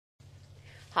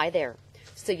Hi there.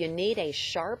 So you need a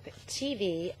Sharp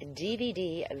TV,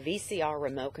 DVD, VCR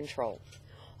remote control.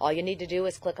 All you need to do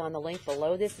is click on the link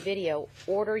below this video,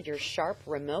 order your Sharp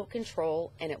remote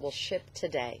control, and it will ship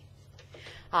today.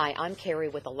 Hi, I'm Carrie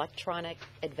with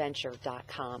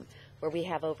electronicadventure.com, where we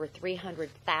have over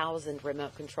 300,000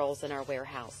 remote controls in our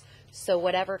warehouse. So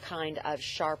whatever kind of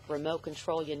Sharp remote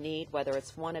control you need, whether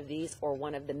it's one of these or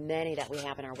one of the many that we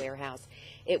have in our warehouse,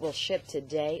 it will ship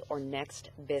today or next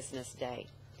business day.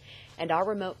 And our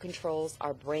remote controls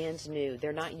are brand new.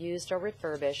 They're not used or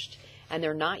refurbished, and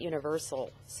they're not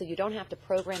universal. So you don't have to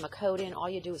program a code in. All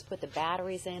you do is put the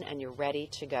batteries in and you're ready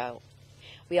to go.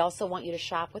 We also want you to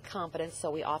shop with confidence,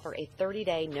 so we offer a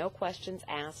 30-day, no questions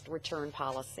asked return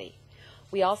policy.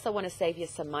 We also want to save you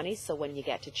some money, so when you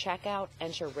get to checkout,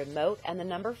 enter remote and the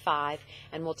number 5,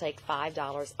 and we'll take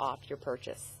 $5 off your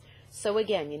purchase. So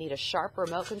again, you need a Sharp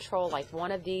remote control like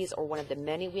one of these or one of the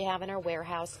many we have in our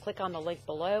warehouse. Click on the link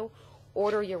below,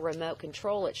 order your remote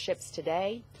control, it ships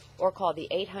today, or call the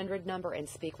 800 number and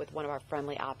speak with one of our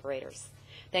friendly operators.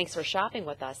 Thanks for shopping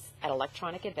with us at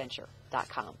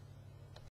electronicadventure.com.